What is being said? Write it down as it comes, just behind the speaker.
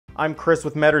I'm Chris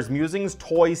with MeadorsMusings,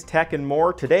 toys, tech, and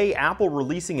more. Today, Apple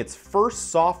releasing its first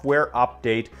software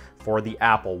update for the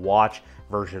Apple Watch,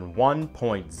 version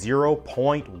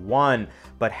 1.0.1.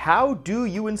 But how do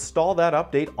you install that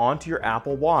update onto your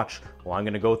Apple Watch? Well, I'm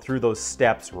going to go through those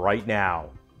steps right now.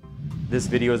 This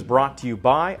video is brought to you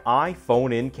by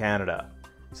iPhone in Canada.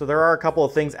 So there are a couple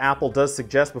of things Apple does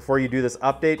suggest before you do this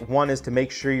update. One is to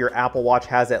make sure your Apple Watch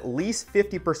has at least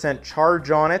 50%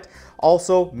 charge on it.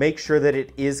 Also, make sure that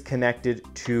it is connected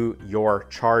to your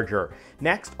charger.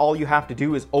 Next, all you have to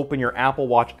do is open your Apple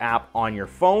Watch app on your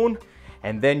phone,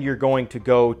 and then you're going to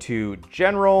go to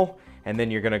General, and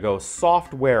then you're going to go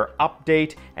Software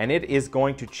Update, and it is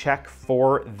going to check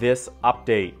for this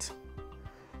update.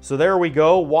 So there we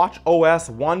go, watchOS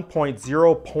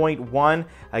 1.0.1.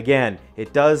 Again,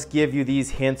 it does give you these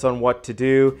hints on what to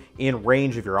do in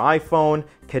range of your iPhone,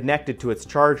 connected to its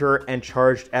charger, and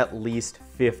charged at least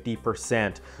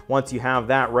 50%. Once you have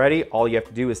that ready, all you have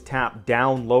to do is tap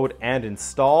download and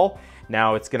install.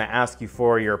 Now it's going to ask you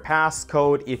for your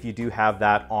passcode if you do have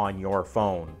that on your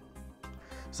phone.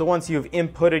 So once you've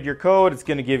inputted your code, it's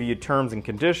going to give you terms and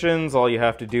conditions. All you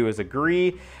have to do is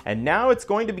agree. And now it's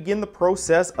going to begin the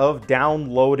process of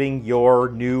downloading your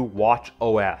new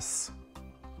watchOS.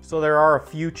 So there are a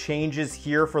few changes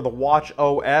here for the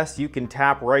watchOS. You can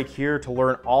tap right here to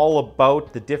learn all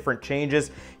about the different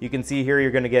changes. You can see here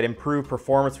you're going to get improved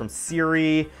performance from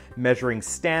Siri, measuring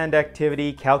stand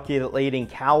activity, calculating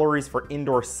calories for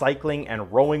indoor cycling and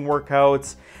rowing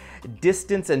workouts,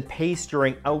 distance and pace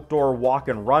during outdoor walk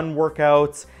and run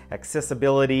workouts,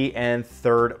 accessibility, and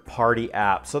third-party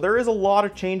apps. So there is a lot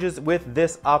of changes with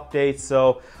this update,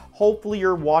 so hopefully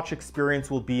your watch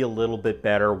experience will be a little bit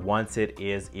better once it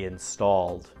is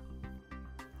installed.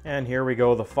 And here we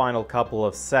go, the final couple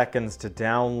of seconds to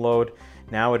download.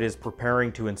 Now it is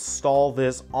preparing to install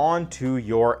this onto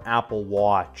your Apple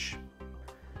Watch.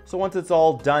 So once it's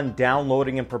all done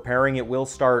downloading and preparing, it will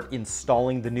start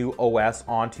installing the new OS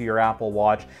onto your Apple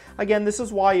Watch. Again, this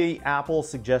is why Apple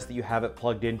suggests that you have it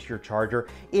plugged into your charger.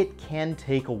 It can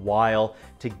take a while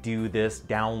to do this,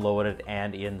 download it,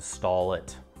 and install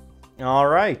it. All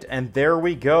right, and there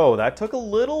we go. That took a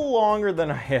little longer than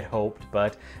I had hoped,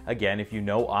 but again, if you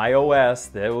know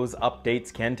iOS, those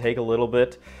updates can take a little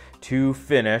bit to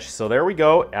finish. So there we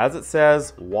go. As it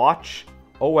says,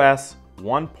 watchOS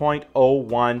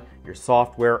 1.01, your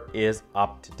software is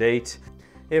up to date.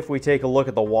 If we take a look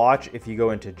at the watch, if you go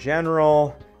into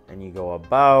General and you go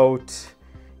About,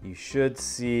 you should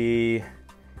see,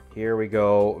 here we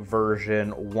go,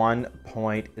 version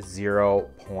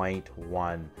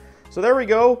 1.0.1. So there we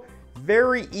go.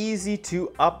 Very easy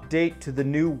to update to the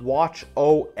new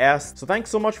watchOS. So thanks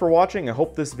so much for watching. I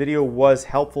hope this video was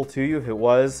helpful to you. If it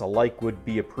was, a like would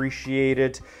be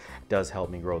appreciated. Does help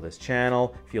me grow this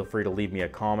channel. Feel free to leave me a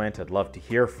comment. I'd love to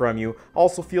hear from you.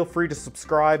 Also, feel free to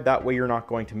subscribe. That way you're not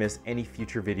going to miss any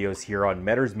future videos here on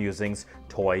MeadorsMusings,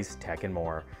 toys, tech, and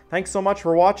more. Thanks so much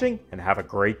for watching, and have a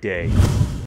great day.